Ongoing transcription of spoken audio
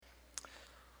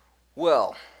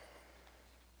Well,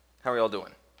 how are y'all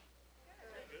doing?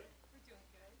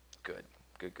 Good,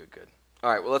 good, good, good.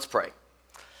 All right, well, let's pray.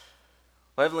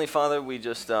 Well, Heavenly Father,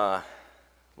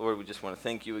 Lord, we just want to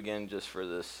thank you again just for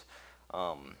this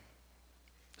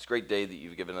great day that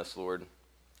you've given us, Lord,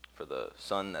 for the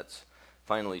sun that's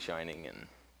finally shining and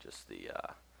just the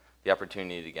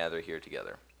opportunity to gather here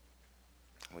together.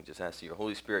 We just ask that your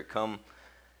Holy Spirit come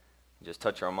and just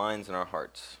touch our minds and our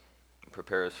hearts and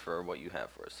prepare us for what you have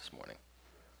for us this morning.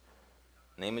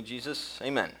 In the name of Jesus,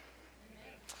 amen.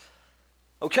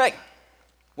 Okay,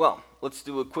 well, let's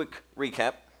do a quick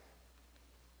recap.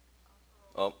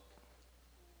 Oh,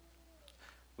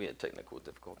 we had technical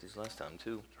difficulties last time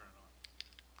too.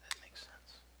 That makes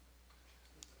sense.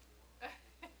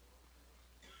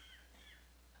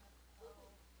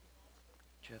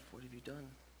 Jeff, what have you done?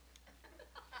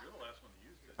 You're the last one to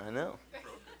use it. I know.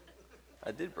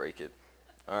 I did break it.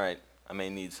 All right, I may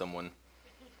need someone.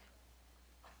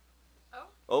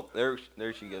 Oh, there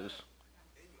she goes.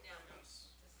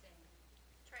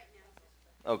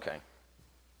 Okay.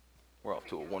 We're off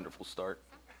to a wonderful start.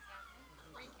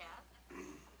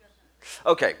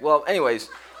 Okay, well, anyways,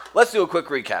 let's do a quick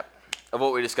recap of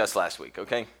what we discussed last week,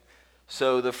 okay?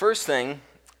 So the first thing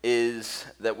is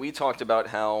that we talked about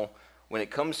how when it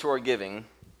comes to our giving,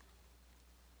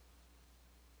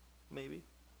 maybe?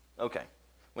 Okay.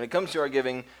 When it comes to our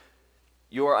giving,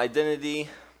 your identity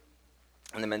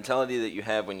and the mentality that you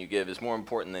have when you give is more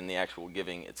important than the actual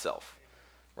giving itself,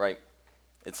 right?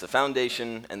 It's the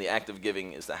foundation, and the act of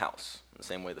giving is the house. In the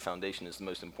same way the foundation is the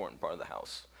most important part of the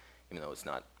house, even though it's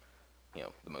not,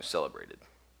 the most celebrated.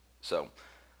 So,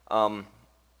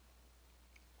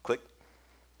 click.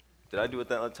 Did I do it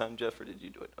that time, Jeff, or did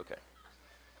you do it? Okay.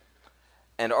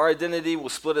 And our identity will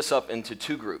split us up into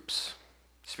two groups,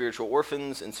 spiritual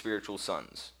orphans and spiritual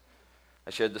sons.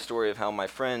 I shared the story of how my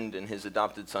friend and his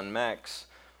adopted son, Max,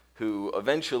 who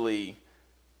eventually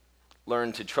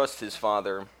learned to trust his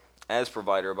father as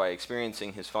provider by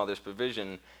experiencing his father's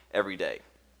provision every day.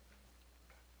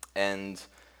 And,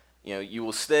 you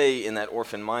will stay in that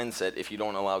orphan mindset if you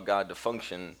don't allow God to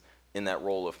function in that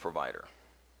role of provider.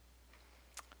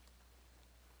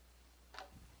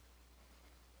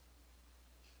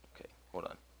 Okay, hold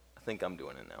on. I think I'm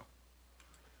doing it now.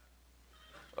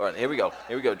 All right, here we go.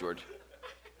 Here we go, George.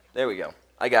 There we go.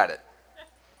 I got it.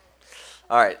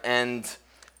 All right, and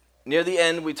near the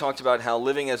end, we talked about how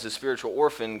living as a spiritual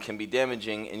orphan can be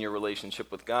damaging in your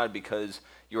relationship with God because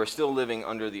you are still living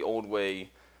under the old way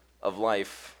of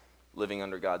life, living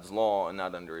under God's law and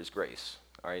not under his grace.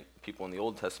 All right, people in the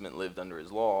Old Testament lived under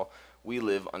his law. We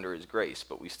live under his grace,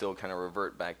 but we still kind of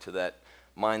revert back to that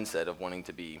mindset of wanting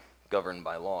to be governed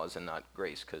by laws and not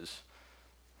grace because,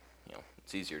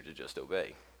 it's easier to just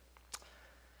obey.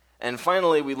 And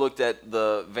finally, we looked at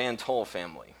the Van Tol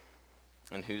family,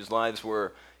 and whose lives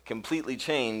were completely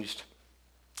changed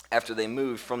after they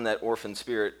moved from that orphan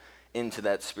spirit into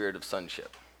that spirit of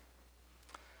sonship.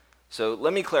 So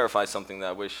let me clarify something that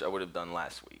I wish I would have done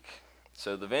last week.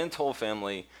 So the Van Tol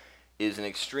family is an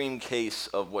extreme case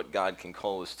of what God can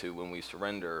call us to when we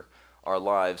surrender our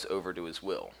lives over to his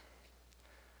will.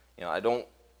 I don't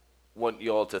want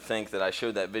you all to think that I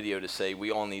showed that video to say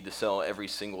we all need to sell every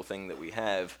single thing that we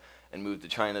have and move to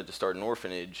China to start an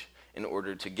orphanage in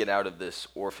order to get out of this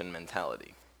orphan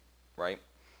mentality, right?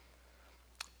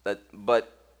 But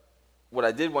what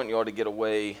I did want you all to get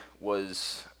away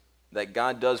was that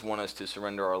God does want us to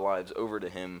surrender our lives over to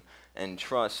him and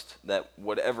trust that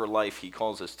whatever life he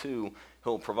calls us to,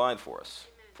 he'll provide for us,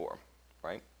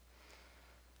 right?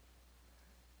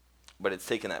 But it's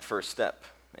taking that first step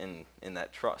in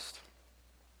that trust.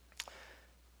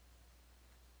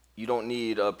 You don't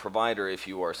need a provider if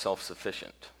you are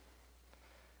self-sufficient.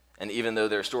 And even though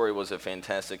their story was a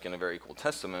fantastic and a very cool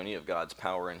testimony of God's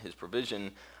power and his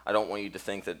provision, I don't want you to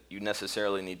think that you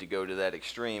necessarily need to go to that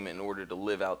extreme in order to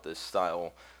live out this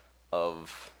style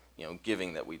of,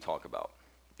 giving that we talk about,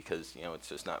 because, it's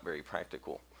just not very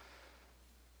practical.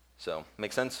 So,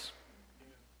 make sense?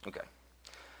 Okay.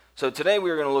 So today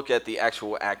we're going to look at the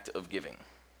actual act of giving.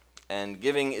 And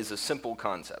giving is a simple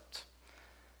concept.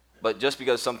 But just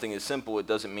because something is simple, it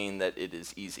doesn't mean that it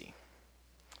is easy.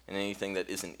 And anything that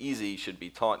isn't easy should be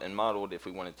taught and modeled if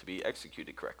we want it to be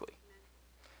executed correctly.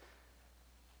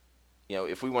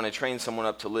 If we want to train someone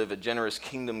up to live a generous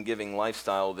kingdom-giving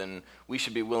lifestyle, then we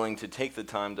should be willing to take the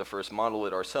time to first model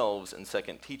it ourselves and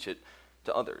second teach it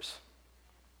to others.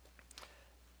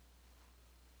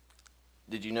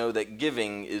 Did you know that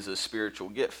giving is a spiritual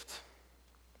gift?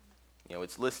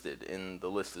 It's listed in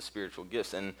the list of spiritual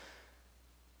gifts. And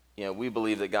we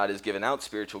believe that God has given out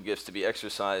spiritual gifts to be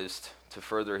exercised to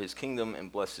further his kingdom and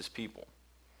bless his people.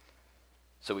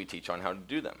 So we teach on how to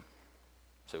do them.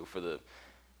 So for the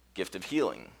gift of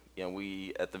healing,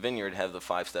 we at the Vineyard have the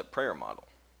 5-step prayer model,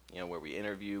 where we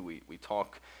interview, we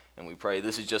talk, and we pray.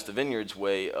 This is just the Vineyard's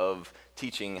way of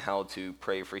teaching how to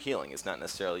pray for healing. It's not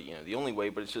necessarily, the only way,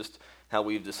 but it's just how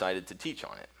we've decided to teach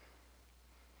on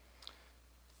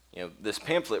it. This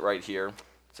pamphlet right here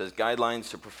says Guidelines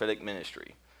to Prophetic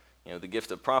Ministry. The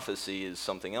gift of prophecy is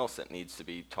something else that needs to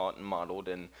be taught and modeled,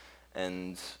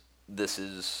 and this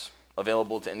is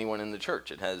available to anyone in the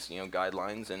church. It has,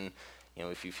 guidelines, and,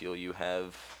 if you feel you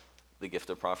have the gift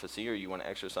of prophecy or you want to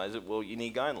exercise it, well, you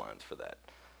need guidelines for that.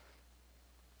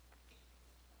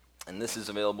 And this is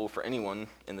available for anyone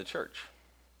in the church.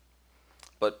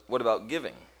 But what about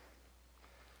giving?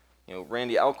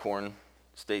 Randy Alcorn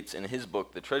states in his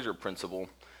book, The Treasure Principle,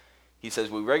 he says,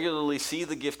 we regularly see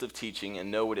the gift of teaching and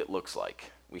know what it looks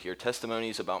like. We hear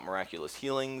testimonies about miraculous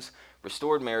healings,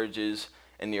 restored marriages,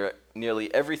 and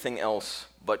nearly everything else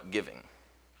but giving.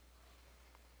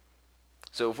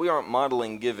 So if we aren't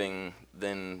modeling giving,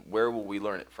 then where will we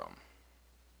learn it from?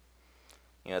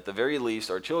 At the very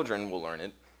least, our children will learn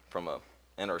it from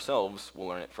and ourselves will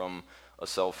learn it from a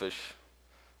selfish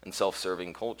and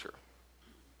self-serving culture,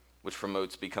 which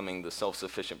promotes becoming the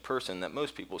self-sufficient person that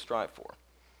most people strive for,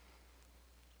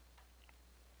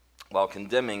 while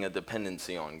condemning a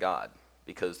dependency on God,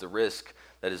 because the risk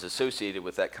that is associated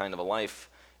with that kind of a life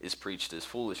is preached as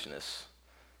foolishness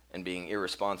and being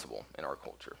irresponsible in our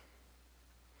culture.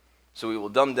 So we will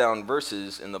dumb down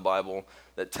verses in the Bible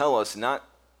that tell us not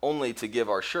only to give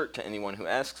our shirt to anyone who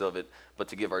asks of it, but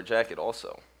to give our jacket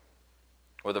also.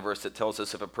 Or the verse that tells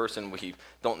us if a person we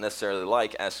don't necessarily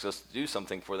like asks us to do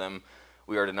something for them,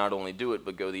 we are to not only do it,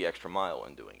 but go the extra mile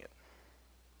in doing it.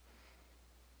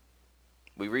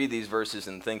 We read these verses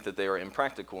and think that they are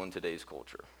impractical in today's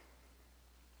culture.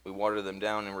 We water them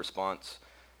down in response.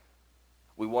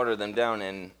 We water them down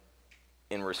and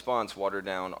in response water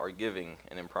down our giving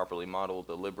and improperly model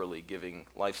the liberally giving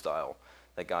lifestyle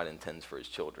that God intends for his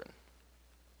children.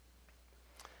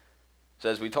 So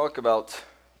as we talk about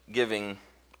giving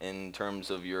in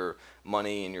terms of your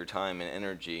money and your time and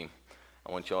energy,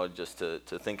 I want you all just to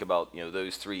think about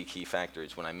those 3 key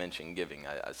factors when I mention giving.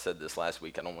 I said this last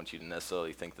week. I don't want you to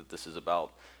necessarily think that this is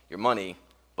about your money,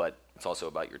 but it's also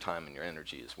about your time and your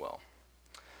energy as well.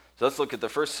 So let's look at the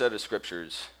first set of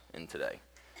scriptures in today.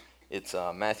 It's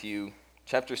Matthew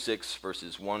chapter 6,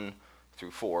 verses 1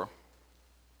 through 4.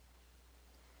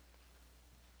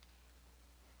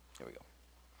 Here we go.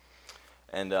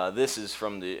 And this is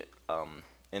from the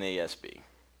NASB.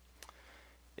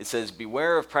 It says,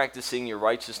 beware of practicing your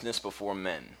righteousness before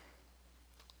men,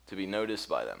 to be noticed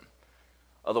by them.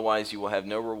 Otherwise you will have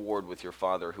no reward with your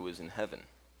Father who is in heaven.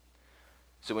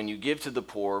 So when you give to the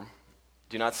poor,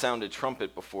 do not sound a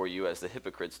trumpet before you as the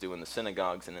hypocrites do in the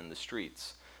synagogues and in the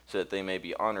streets, so that they may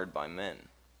be honored by men.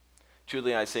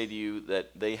 Truly I say to you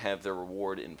that they have their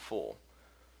reward in full.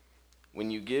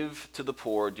 When you give to the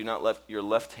poor, do not let your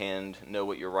left hand know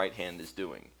what your right hand is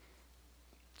doing,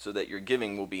 so that your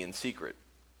giving will be in secret,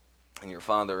 and your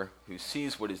Father who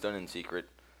sees what is done in secret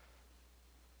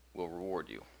will reward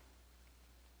you.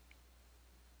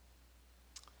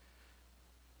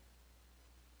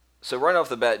 So right off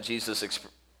the bat, Jesus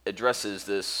addresses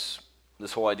this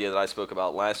whole idea that I spoke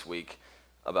about last week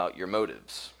about your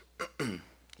motives.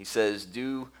 He says,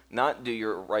 do not do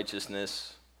your righteous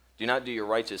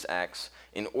acts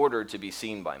in order to be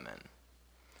seen by men.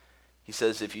 He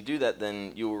says, if you do that,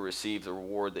 then you will receive the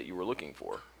reward that you were looking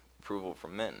for, approval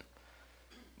from men.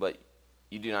 But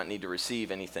you do not need to receive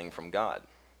anything from God,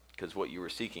 because what you were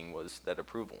seeking was that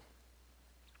approval.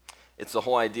 It's the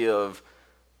whole idea of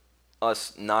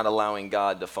us not allowing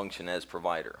God to function as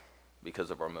provider because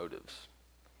of our motives.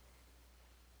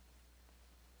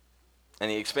 And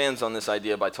he expands on this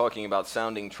idea by talking about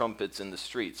sounding trumpets in the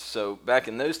streets. So back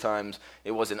in those times,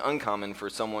 it wasn't uncommon for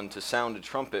someone to sound a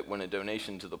trumpet when a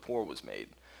donation to the poor was made.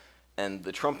 And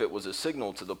the trumpet was a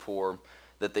signal to the poor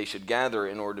that they should gather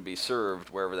in order to be served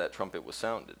wherever that trumpet was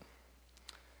sounded.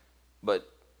 But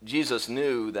Jesus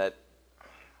knew that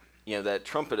that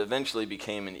trumpet eventually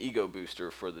became an ego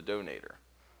booster for the donator.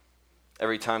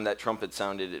 Every time that trumpet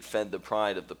sounded, it fed the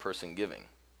pride of the person giving.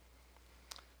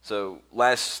 So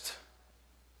last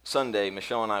Sunday,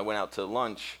 Michelle and I went out to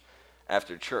lunch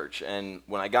after church, and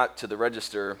when I got to the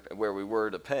register where we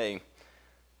were to pay,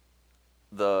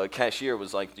 the cashier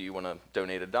was like, do you want to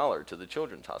donate $1 to the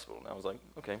children's hospital? And I was like,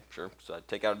 okay, sure. So I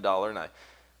take out $1 and I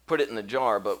put it in the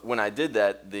jar, but when I did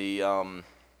that, the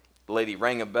lady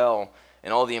rang a bell,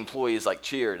 and all the employees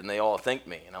cheered, and they all thanked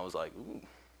me, and I was like, ooh.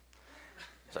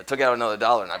 So I took out another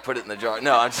 $1 and I put it in the jar.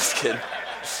 No, I'm just kidding.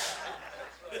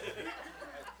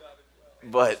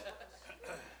 But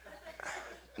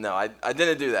no, I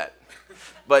didn't do that.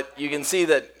 But you can see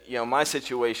that, my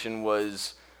situation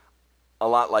was a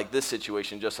lot like this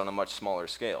situation, just on a much smaller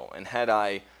scale. And had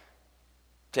I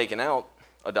taken out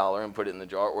 $1 and put it in the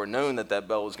jar, or known that that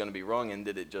bell was going to be rung and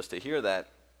did it just to hear that,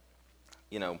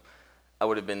 I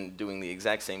would have been doing the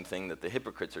exact same thing that the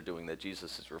hypocrites are doing that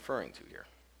Jesus is referring to here.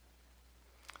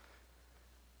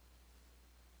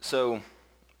 So,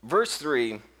 verse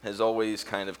 3 has always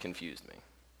kind of confused me.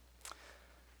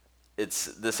 It's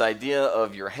this idea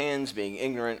of your hands being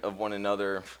ignorant of one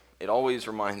another. It always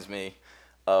reminds me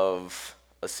of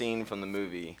a scene from the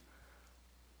movie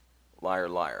Liar,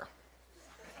 Liar.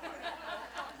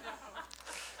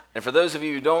 And for those of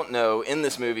you who don't know, in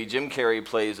this movie, Jim Carrey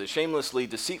plays a shamelessly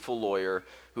deceitful lawyer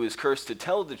who is cursed to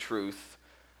tell the truth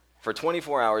for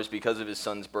 24 hours because of his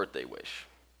son's birthday wish.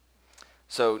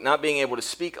 So, not being able to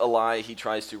speak a lie, he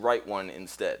tries to write one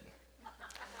instead.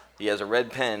 He has a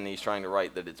red pen, and he's trying to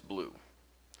write that it's blue.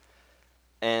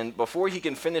 And before he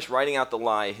can finish writing out the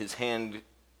lie, his hand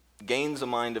gains a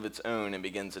mind of its own and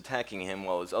begins attacking him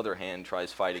while his other hand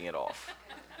tries fighting it off.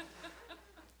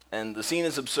 And the scene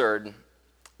is absurd,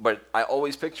 but I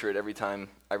always picture it every time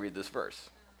I read this verse.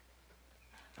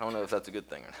 I don't know if that's a good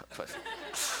thing or not,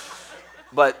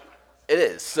 but it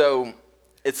is. So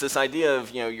it's this idea of,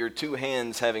 your two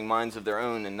hands having minds of their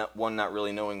own and one not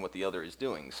really knowing what the other is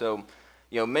doing. So,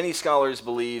 many scholars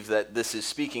believe that this is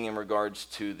speaking in regards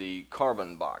to the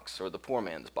carbon box or the poor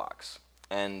man's box.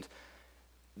 And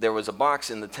there was a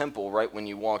box in the temple right when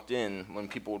you walked in. When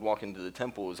people would walk into the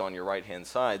temple, it was on your right-hand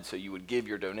side, so you would give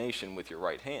your donation with your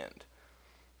right hand.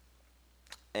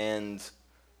 And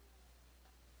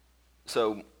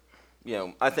so,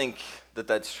 I think that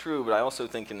that's true, but I also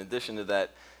think in addition to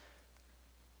that,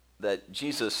 that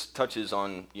Jesus touches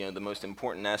on, the most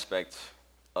important aspect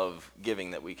of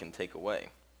giving that we can take away.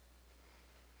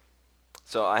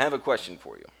 So I have a question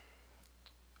for you.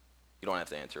 You don't have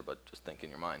to answer, but just think in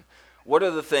your mind. What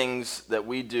are the things that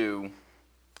we do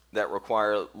that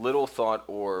require little thought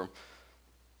or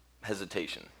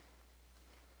hesitation?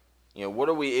 What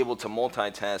are we able to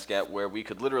multitask at where we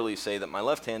could literally say that my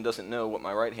left hand doesn't know what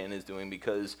my right hand is doing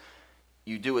because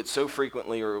you do it so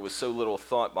frequently or with so little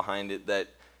thought behind it that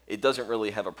it doesn't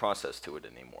really have a process to it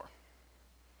anymore.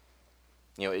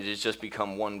 It has just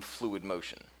become one fluid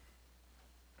motion.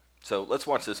 So let's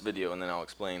watch this video and then I'll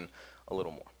explain a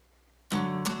little more.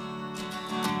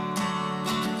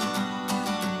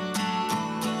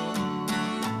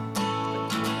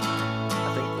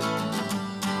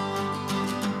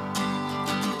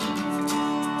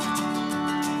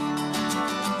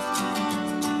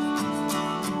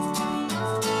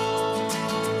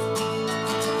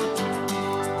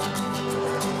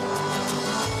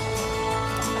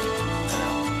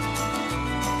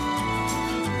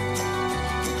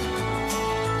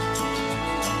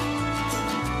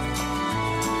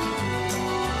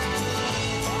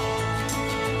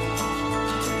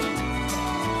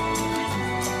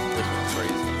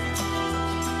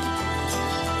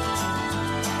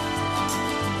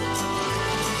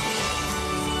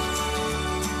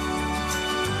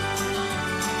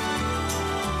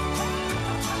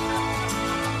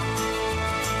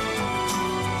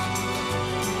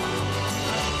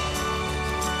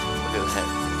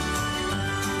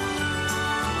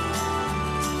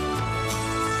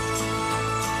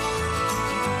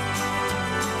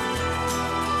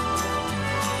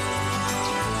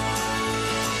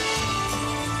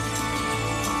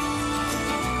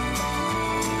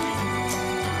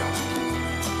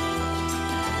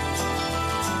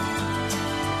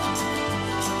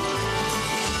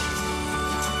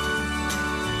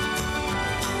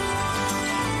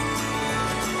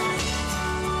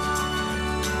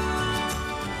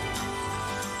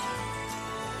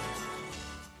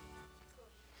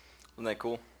 Isn't that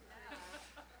cool?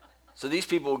 So these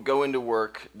people go into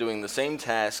work doing the same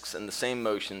tasks and the same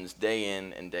motions day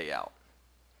in and day out.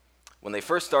 When they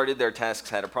first started, their tasks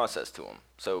had a process to them.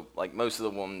 So like most of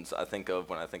the ones I think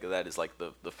of when I think of that is like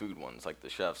the food ones, like the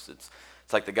chefs. It's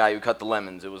like the guy who cut the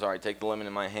lemons. It was, all right, take the lemon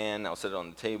in my hand, I'll set it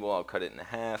on the table, I'll cut it in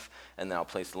half, and then I'll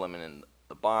place the lemon in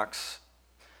the box.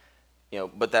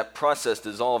 But that process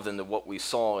dissolved into what we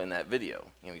saw in that video.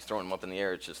 He's throwing them up in the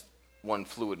air. It's just one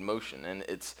fluid motion. And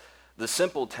it's the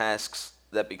simple tasks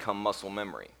that become muscle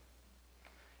memory.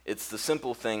 It's the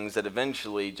simple things that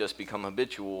eventually just become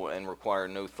habitual and require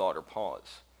no thought or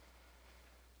pause.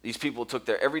 These people took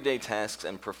their everyday tasks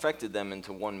and perfected them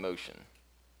into one motion.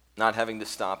 Not having to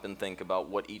stop and think about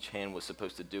what each hand was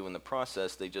supposed to do in the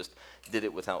process, they just did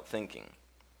it without thinking.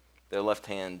 Their left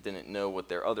hand didn't know what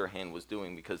their other hand was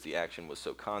doing because the action was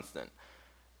so constant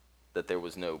that there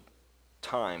was no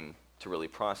time to really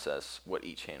process what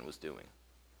each hand was doing.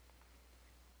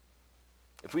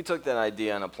 If we took that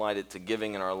idea and applied it to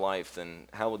giving in our life, then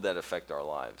how would that affect our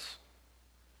lives?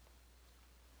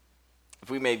 If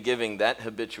we made giving that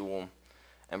habitual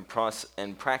and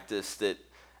practiced it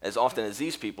as often as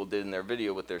these people did in their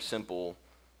video with their simple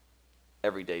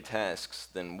everyday tasks,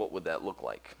 then what would that look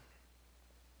like?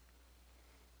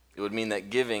 It would mean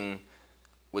that giving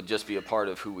would just be a part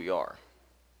of who we are.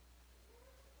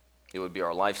 It would be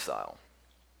our lifestyle.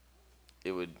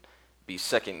 It would be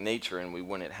second nature, and we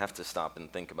wouldn't have to stop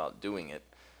and think about doing it.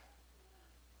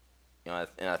 And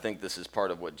I think this is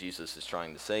part of what Jesus is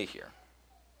trying to say here.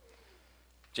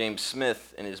 James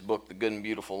Smith, in his book, The Good and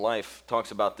Beautiful Life,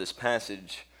 talks about this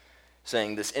passage,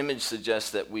 saying this image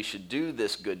suggests that we should do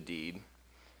this good deed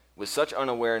with such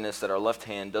unawareness that our left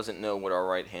hand doesn't know what our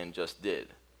right hand just did.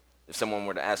 If someone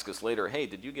were to ask us later, hey,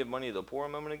 did you give money to the poor a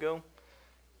moment ago?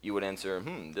 You would answer,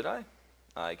 did I?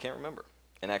 I can't remember,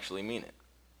 and actually mean it.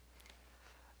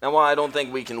 Now, while I don't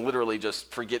think we can literally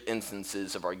just forget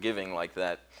instances of our giving like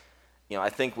that, I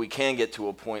think we can get to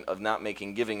a point of not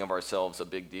making giving of ourselves a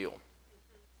big deal.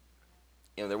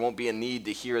 There won't be a need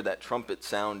to hear that trumpet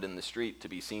sound in the street to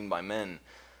be seen by men.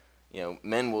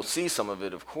 Men will see some of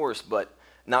it, of course, but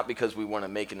not because we want to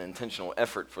make an intentional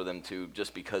effort for them to,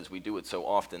 just because we do it so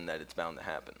often that it's bound to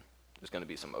happen. There's going to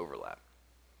be some overlap.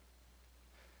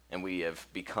 And we have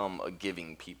become a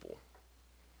giving people.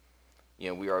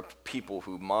 We are people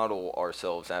who model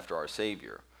ourselves after our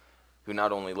Savior, who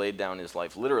not only laid down his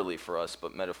life literally for us,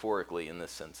 but metaphorically in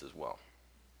this sense as well.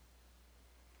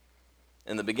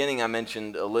 In the beginning, I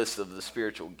mentioned a list of the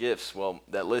spiritual gifts. Well,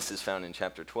 that list is found in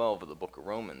chapter 12 of the book of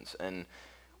Romans. And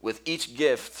with each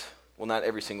gift, well, not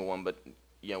every single one, but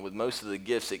with most of the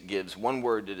gifts, it gives one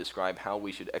word to describe how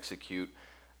we should execute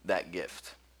that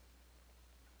gift.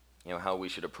 How we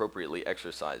should appropriately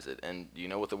exercise it. And do you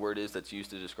know what the word is that's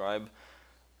used to describe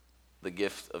the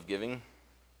gift of giving?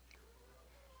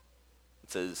 It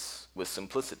says, with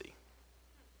simplicity.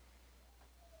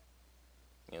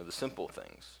 The simple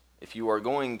things. If you are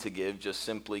going to give, just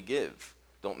simply give.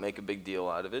 Don't make a big deal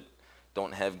out of it.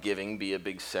 Don't have giving be a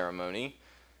big ceremony,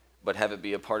 but have it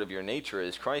be a part of your nature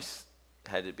as Christ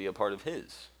had it be a part of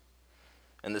his.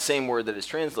 And the same word that is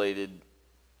translated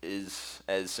is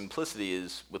as simplicity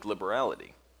is with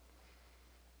liberality.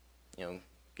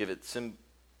 Give it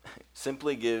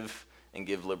simply give and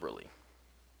give liberally.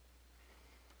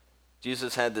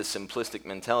 Jesus had this simplistic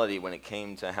mentality when it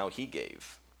came to how he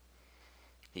gave.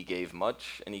 He gave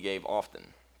much and he gave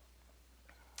often.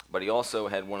 But he also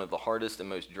had one of the hardest and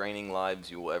most draining lives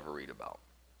you will ever read about.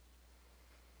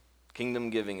 Kingdom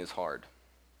giving is hard.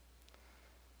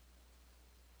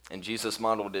 And Jesus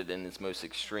modeled it in its most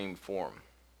extreme form.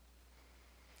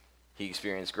 He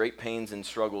experienced great pains and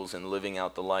struggles in living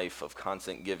out the life of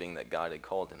constant giving that God had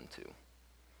called him to.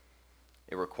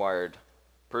 It required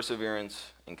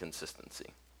perseverance and consistency.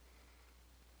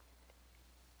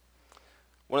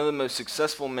 One of the most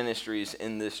successful ministries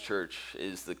in this church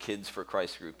is the Kids for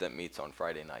Christ group that meets on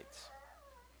Friday nights.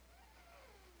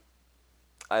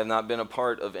 I have not been a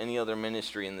part of any other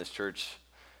ministry in this church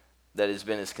that has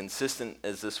been as consistent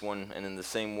as this one, and in the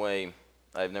same way,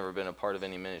 I've never been a part of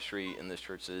any ministry in this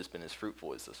church that has been as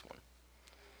fruitful as this one.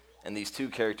 And these two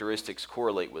characteristics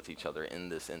correlate with each other in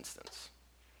this instance.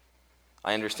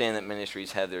 I understand that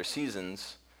ministries have their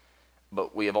seasons,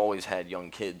 but we have always had young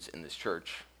kids in this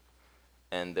church,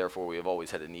 and therefore we have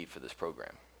always had a need for this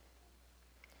program.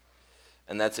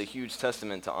 And that's a huge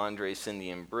testament to Andre, Cindy,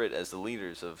 and Britt as the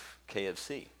leaders of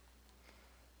KFC.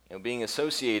 Being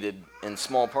associated in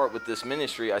small part with this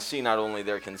ministry, I see not only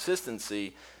their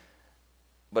consistency,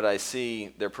 but I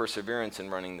see their perseverance in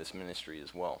running this ministry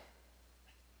as well.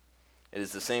 It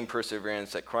is the same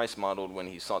perseverance that Christ modeled when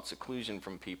he sought seclusion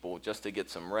from people just to get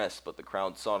some rest, but the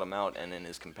crowd sought him out, and in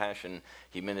his compassion,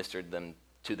 he ministered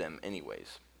to them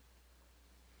anyways.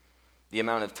 The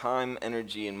amount of time,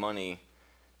 energy, and money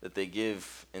that they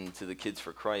give into the Kids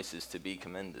for Christ is to be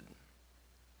commended.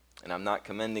 And I'm not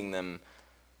commending them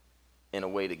in a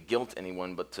way to guilt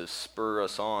anyone, but to spur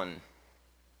us on,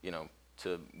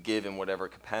 to give in whatever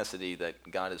capacity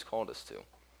that God has called us to.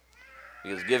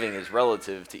 Because giving is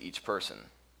relative to each person,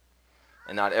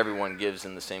 and not everyone gives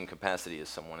in the same capacity as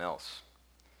someone else.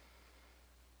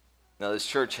 Now, this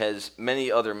church has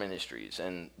many other ministries,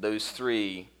 and those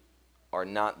three are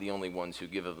not the only ones who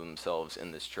give of themselves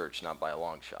in this church, not by a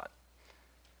long shot.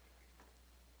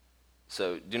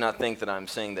 So do not think that I'm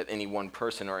saying that any one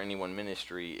person or any one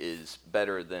ministry is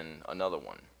better than another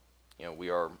one. We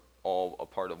are all a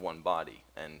part of one body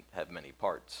and have many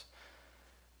parts.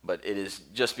 But it is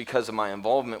just because of my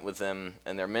involvement with them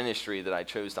and their ministry that I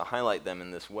chose to highlight them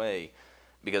in this way,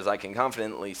 because I can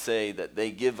confidently say that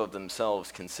they give of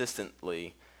themselves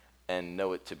consistently and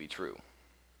know it to be true.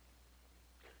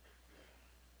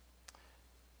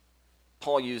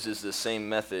 Paul uses this same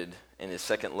method in his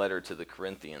second letter to the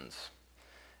Corinthians.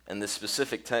 And this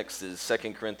specific text is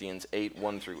 2 Corinthians 8,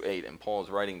 1 through 8, and Paul is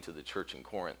writing to the church in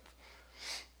Corinth.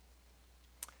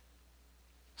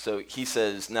 So he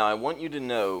says, "Now I want you to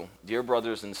know, dear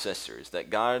brothers and sisters, that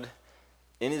God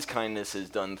in his kindness has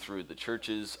done through the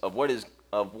churches,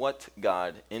 of what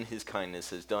God in his kindness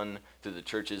has done through the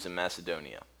churches in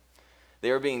Macedonia.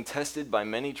 They are being tested by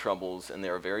many troubles, and they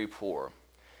are very poor,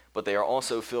 but they are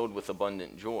also filled with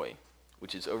abundant joy,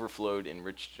 which is overflowed in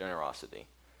rich generosity.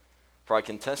 For I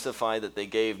can testify that they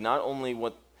gave not only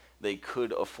what they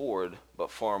could afford,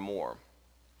 but far more,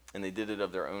 and they did it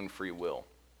of their own free will.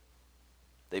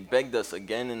 They begged us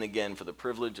again and again for the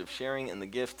privilege of sharing in the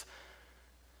gift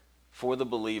for the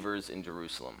believers in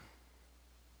Jerusalem.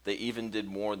 They even did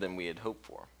more than we had hoped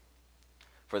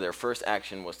for their first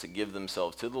action was to give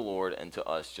themselves to the Lord and to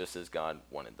us just as God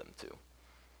wanted them to.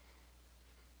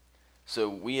 So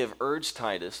we have urged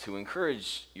Titus, to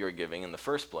encourage your giving in the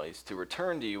first place, to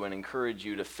return to you and encourage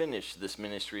you to finish this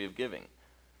ministry of giving.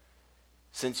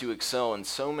 Since you excel in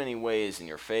so many ways in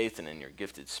your faith and in your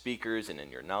gifted speakers and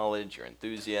in your knowledge, your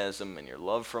enthusiasm, and your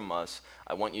love from us,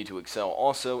 I want you to excel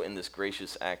also in this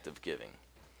gracious act of giving.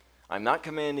 I'm not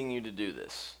commanding you to do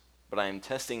this, but I am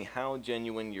testing how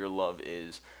genuine your love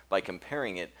is by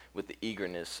comparing it with the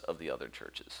eagerness of the other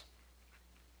churches."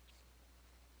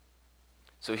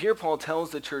 So here Paul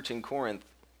tells the church in Corinth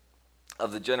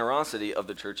of the generosity of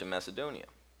the church in Macedonia.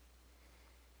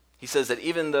 He says that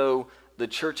even though the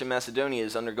church in Macedonia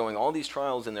is undergoing all these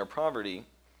trials in their poverty,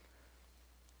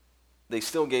 they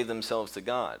still gave themselves to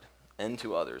God and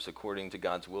to others according to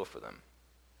God's will for them.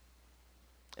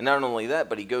 And not only that,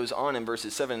 but he goes on in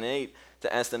verses 7 and 8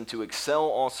 to ask them to excel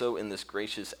also in this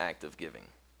gracious act of giving,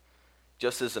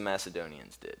 just as the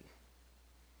Macedonians did.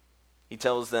 He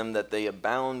tells them that they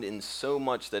abound in so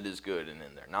much that is good, and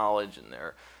in their knowledge, and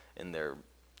in their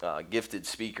gifted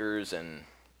speakers, and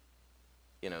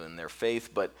in their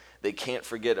faith, but they can't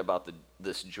forget about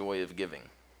this joy of giving.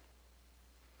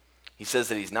 He says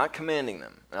that he's not commanding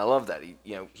them, and I love that.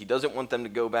 He doesn't want them to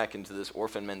go back into this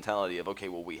orphan mentality of, okay,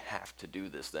 well, we have to do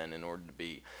this then in order to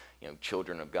be,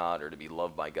 children of God or to be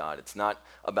loved by God. It's not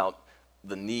about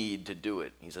the need to do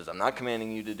it. He says, I'm not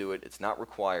commanding you to do it. It's not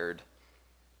required.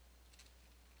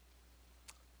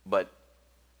 But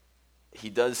he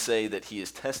does say that he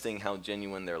is testing how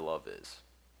genuine their love is.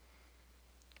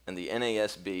 And the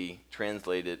NASB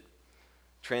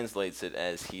translates it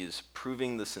as he is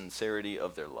proving the sincerity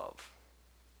of their love.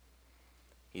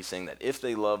 He's saying that if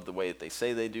they love the way that they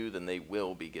say they do, then they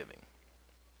will be giving.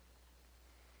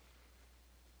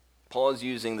 Paul is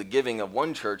using the giving of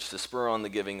one church to spur on the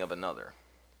giving of another.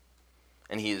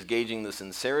 And he is gauging the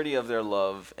sincerity of their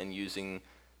love and using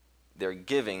their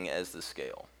giving as the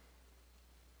scale.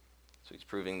 So he's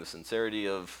proving the sincerity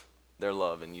of their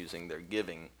love and using their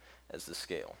giving as the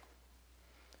scale.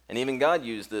 And even God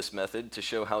used this method to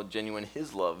show how genuine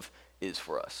his love is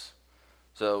for us.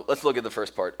 So let's look at the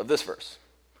first part of this verse.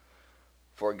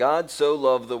 For God so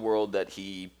loved the world that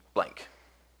he blank.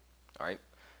 All right?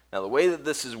 Now the way that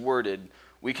this is worded,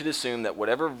 we could assume that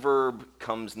whatever verb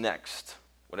comes next,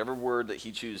 whatever word that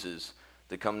he chooses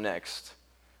to come next,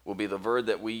 will be the verb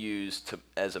that we use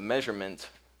as a measurement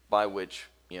by which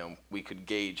we could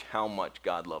gauge how much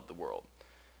God loved the world.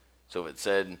 So if it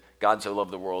said, God so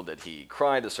loved the world that he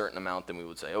cried a certain amount, then we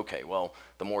would say, okay, well,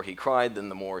 the more he cried, then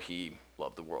the more he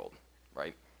loved the world,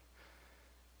 right?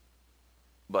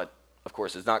 But, of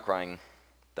course, it's not crying.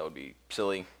 That would be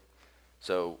silly.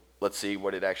 So let's see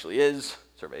what it actually is.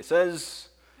 Survey says,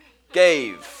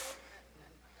 gave.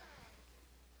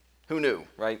 Who knew,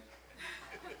 right?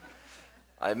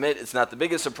 I admit it's not the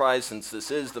biggest surprise since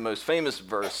this is the most famous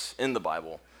verse in the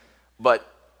Bible,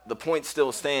 but the point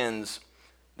still stands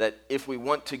that if we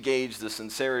want to gauge the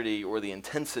sincerity or the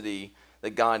intensity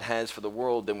that God has for the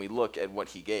world, then we look at what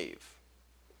he gave.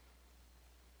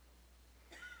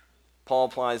 Paul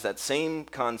applies that same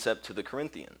concept to the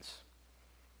Corinthians.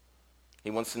 He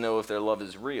wants to know if their love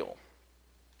is real.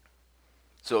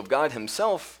 So if God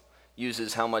himself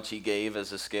uses how much he gave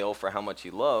as a scale for how much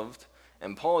he loved,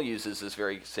 and Paul uses this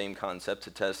very same concept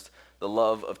to test the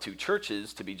love of two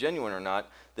churches to be genuine or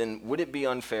not, then would it be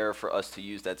unfair for us to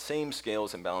use that same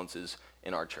scales and balances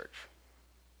in our church?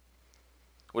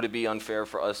 Would it be unfair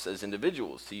for us as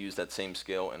individuals to use that same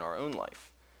scale in our own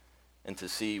life and to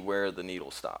see where the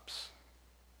needle stops?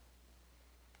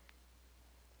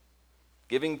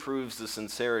 Giving proves the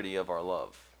sincerity of our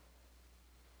love.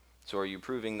 So are you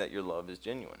proving that your love is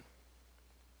genuine?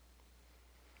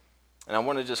 And I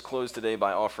want to just close today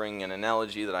by offering an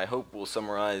analogy that I hope will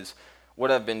summarize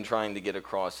what I've been trying to get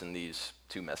across in these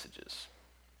two messages.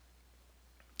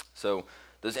 So,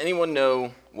 does anyone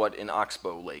know what an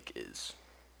oxbow lake is?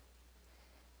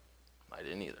 I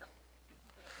didn't either.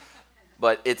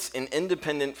 But it's an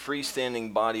independent,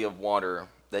 freestanding body of water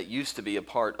that used to be a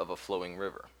part of a flowing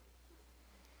river.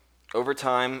 Over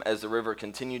time, as the river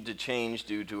continued to change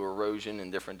due to erosion and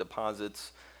different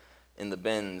deposits in the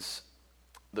bends,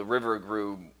 the river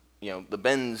grew, the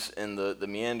bends and the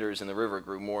meanders in the river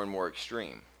grew more and more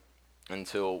extreme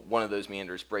until one of those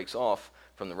meanders breaks off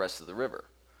from the rest of the river.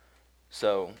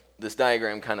 So this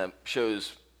diagram kind of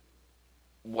shows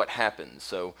what happens.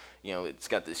 So, it's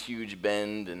got this huge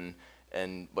bend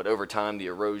but over time the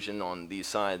erosion on these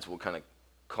sides will kind of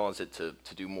cause it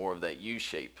to do more of that U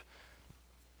shape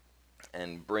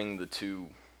and bring the two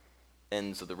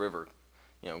ends of the river,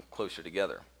 closer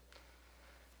together.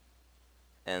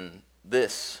 And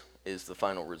this is the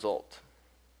final result.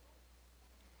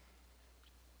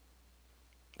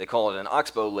 They call it an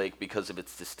oxbow lake because of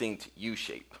its distinct U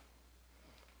shape.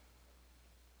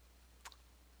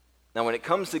 Now, when it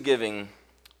comes to giving,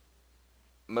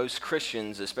 most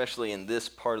Christians, especially in this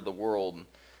part of the world,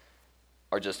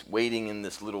 are just wading in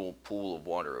this little pool of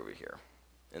water over here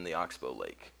in the oxbow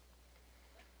lake.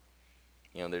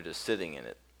 They're just sitting in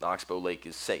it. The oxbow lake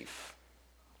is safe.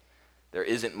 There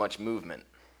isn't much movement.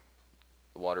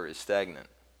 The water is stagnant.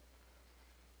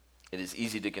 It is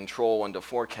easy to control and to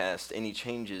forecast any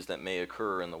changes that may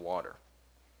occur in the water.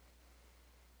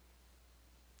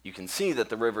 You can see that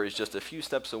the river is just a few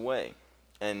steps away,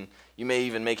 and you may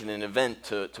even make it an event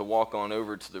to walk on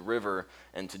over to the river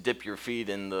and to dip your feet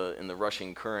in the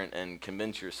rushing current and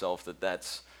convince yourself that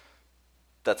that's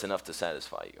enough to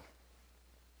satisfy you.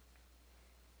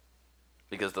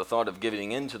 Because the thought of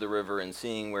getting into the river and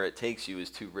seeing where it takes you is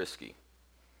too risky.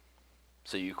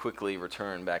 So you quickly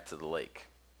return back to the lake,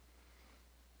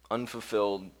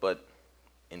 unfulfilled but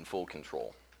in full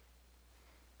control,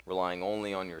 relying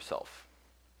only on yourself.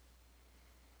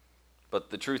 But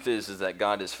the truth is that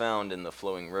God is found in the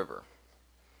flowing river.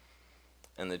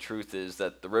 And the truth is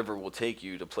that the river will take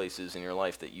you to places in your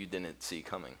life that you didn't see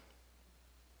coming.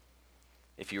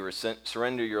 If you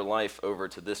surrender your life over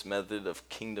to this method of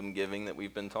kingdom giving that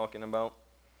we've been talking about,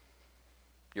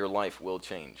 your life will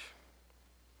change.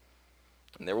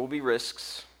 And there will be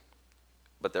risks,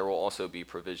 but there will also be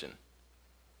provision.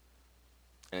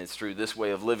 And it's through this way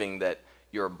of living that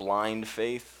your blind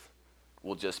faith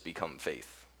will just become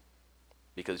faith,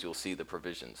 because you'll see the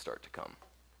provision start to come.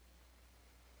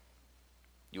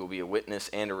 You will be a witness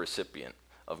and a recipient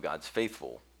of God's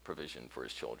faithful provision for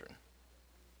his children.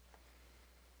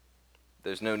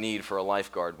 There's no need for a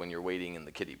lifeguard when you're wading in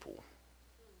the kiddie pool.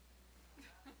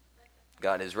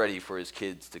 God is ready for his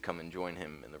kids to come and join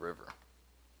him in the river.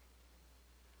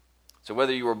 So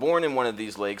whether you were born in one of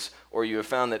these lakes or you have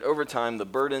found that over time the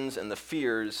burdens and the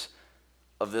fears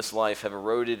of this life have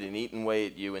eroded and eaten away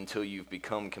at you until you've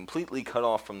become completely cut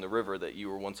off from the river that you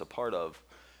were once a part of,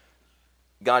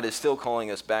 God is still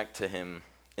calling us back to him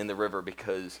in the river,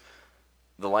 because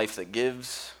the life that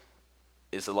gives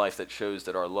is the life that shows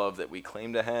that our love that we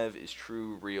claim to have is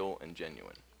true, real, and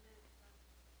genuine.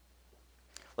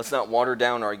 Let's not water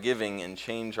down our giving and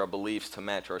change our beliefs to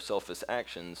match our selfish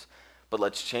actions, but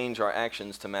let's change our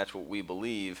actions to match what we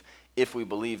believe, if we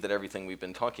believe that everything we've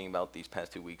been talking about these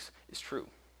past 2 weeks is true.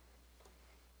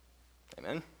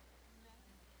 Amen?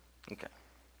 Okay.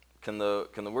 Can the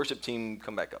worship team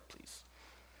come back up, please?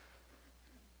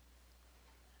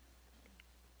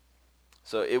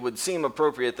 So it would seem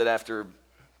appropriate that after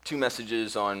 2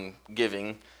 messages on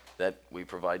giving, that we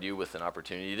provide you with an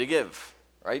opportunity to give,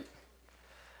 right?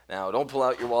 Now, don't pull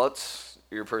out your wallets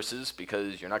or your purses,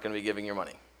 because you're not going to be giving your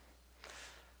money.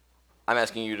 I'm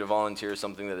asking you to volunteer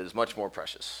something that is much more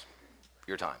precious,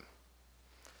 your time.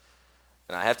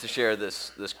 And I have to share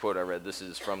this quote I read. This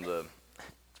is from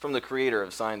the creator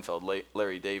of Seinfeld,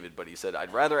 Larry David, but he said,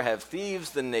 "I'd rather have thieves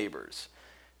than neighbors.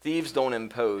 Thieves don't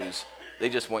impose, they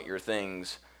just want your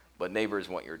things, but neighbors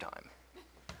want your time."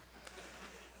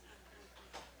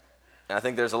 And I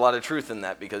think there's a lot of truth in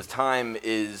that, because time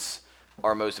is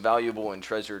our most valuable and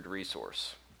treasured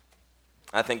resource.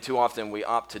 I think too often we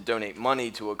opt to donate money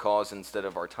to a cause instead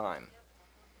of our time,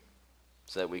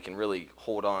 so that we can really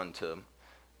hold on to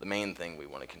the main thing we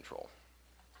want to control.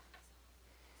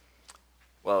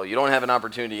 Well, you don't have an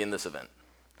opportunity in this event.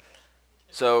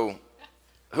 So,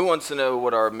 who wants to know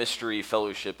what our mystery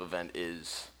fellowship event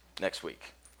is next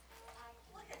week?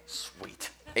 Sweet.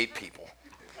 8 people.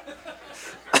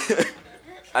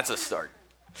 That's a start.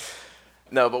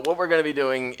 No, but what we're going to be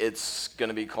doing, it's going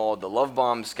to be called the Love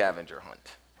Bomb Scavenger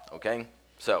Hunt. Okay?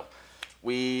 So,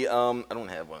 I don't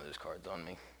have one of those cards on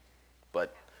me,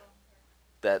 but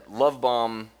that Love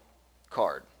Bomb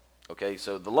card. Okay?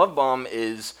 So, the Love Bomb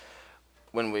is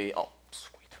when oh,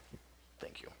 sweet.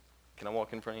 Thank you. Can I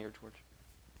walk in front of you, George?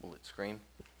 Will it scream?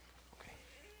 Okay.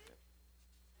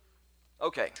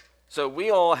 Okay. So, we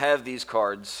all have these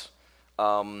cards.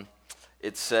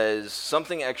 It says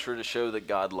something extra to show that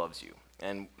God loves you.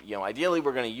 And, ideally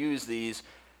we're going to use these.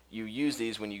 You use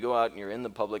these when you go out and you're in the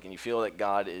public and you feel that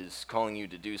God is calling you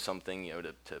to do something,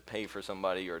 to pay for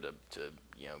somebody or to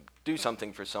do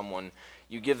something for someone.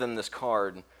 You give them this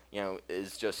card,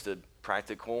 is just a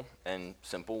practical and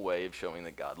simple way of showing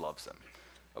that God loves them.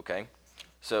 Okay?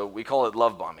 So we call it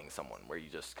love bombing someone, where you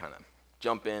just kind of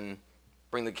jump in,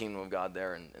 bring the kingdom of God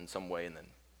there in some way, and then,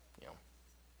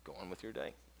 go on with your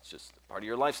day. It's just part of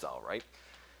your lifestyle, right?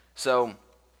 So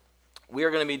we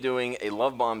are going to be doing a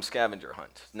love bomb scavenger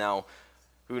hunt. Now,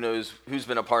 who knows who's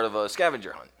been a part of a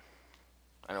scavenger hunt?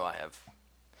 I know I have.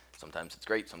 Sometimes it's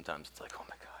great, sometimes it's like, oh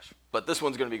my gosh. But this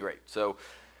one's going to be great. So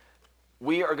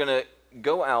we are going to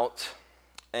go out,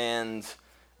 and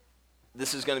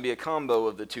this is going to be a combo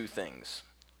of the two things.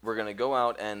 We're going to go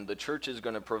out, and the church is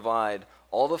going to provide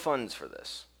all the funds for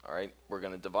this. All right? We're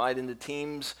going to divide into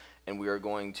teams, and we are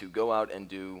going to go out and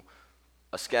do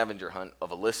a scavenger hunt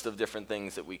of a list of different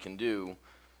things that we can do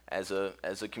as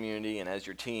a community and as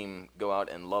your team. Go out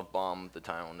and love bomb the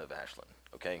town of Ashland,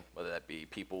 okay? Whether that be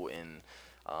people in,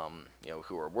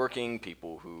 who are working,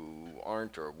 people who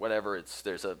aren't, or whatever.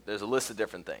 There's a list of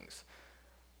different things.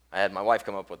 I had my wife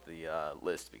come up with the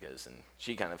list and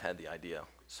she kind of had the idea.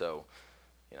 So,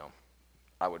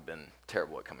 I would have been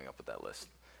terrible at coming up with that list.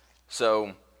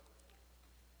 So,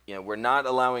 we're not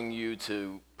allowing you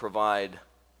to provide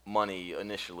money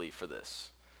initially for this.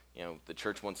 The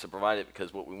church wants to provide it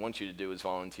because what we want you to do is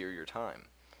volunteer your time.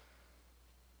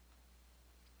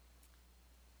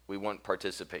 We want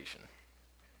participation.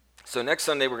 So next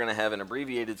Sunday we're going to have an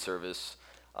abbreviated service,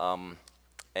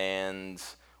 and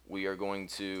we are going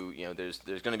to, there's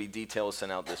going to be details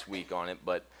sent out this week on it,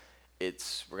 but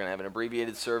we're going to have an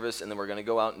abbreviated service, and then we're going to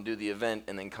go out and do the event,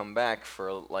 and then come back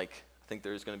for I think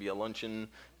there's going to be a luncheon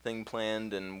thing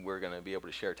planned, and we're going to be able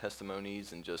to share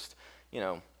testimonies and just,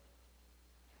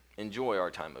 enjoy our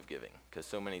time of giving, because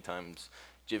so many times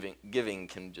giving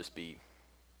can just be,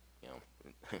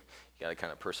 you got to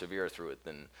kind of persevere through it.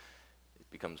 Then it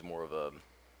becomes more of a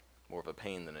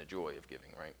pain than a joy of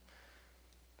giving, right?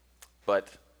 But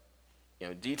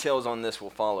details on this will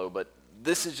follow. But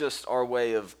this is just our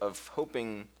way of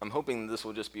hoping. I'm hoping this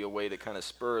will just be a way to kind of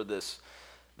spur this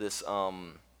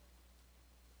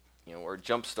or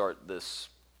jumpstart this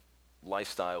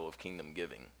lifestyle of kingdom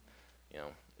giving.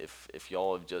 If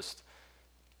y'all have just,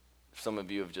 some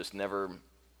of you have just never,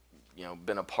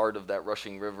 been a part of that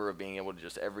rushing river of being able to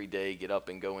just every day get up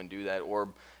and go and do that, or,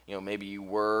 maybe you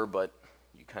were, but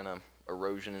you kind of,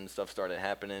 erosion and stuff started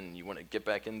happening and you want to get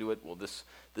back into it, well, this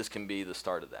can be the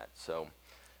start of that. So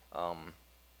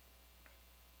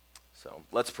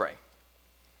let's pray.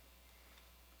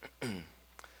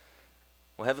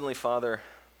 Well, Heavenly Father,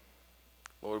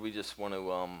 Lord, we just want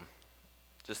to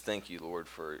just thank you, Lord,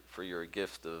 for your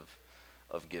gift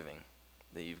of giving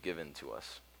that you've given to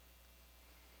us.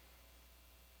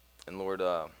 And Lord,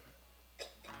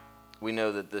 we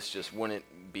know that this just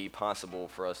wouldn't be possible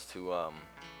for us to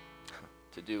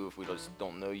do if we just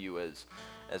don't know you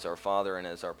as our Father and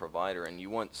as our provider. And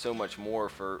you want so much more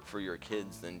for your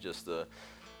kids than just the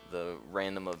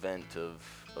random event of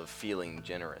feeling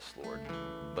generous, Lord.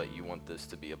 But you want this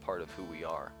to be a part of who we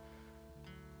are.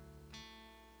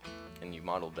 And you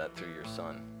modeled that through your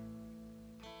Son.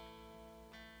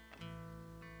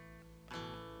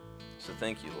 So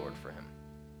thank you, Lord, for him.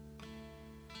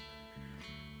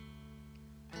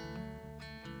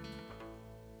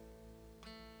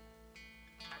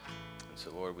 And so,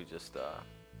 Lord, we just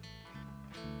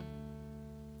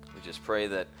pray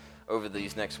that over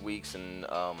these next weeks and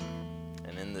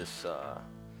in this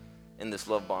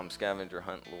Love Bomb scavenger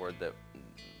hunt, Lord, that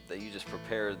you just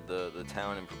prepare the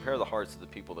town and prepare the hearts of the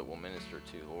people that we'll minister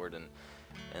to, Lord,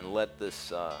 and let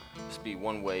this be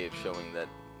one way of showing that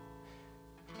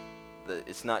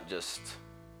it's not just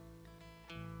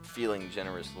feeling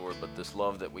generous, Lord, but this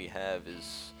love that we have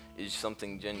is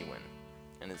something genuine,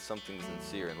 and it's something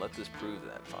sincere, and let this prove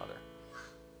that, Father.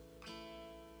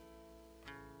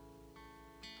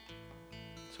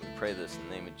 So we pray this in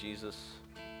the name of Jesus.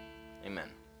 Amen.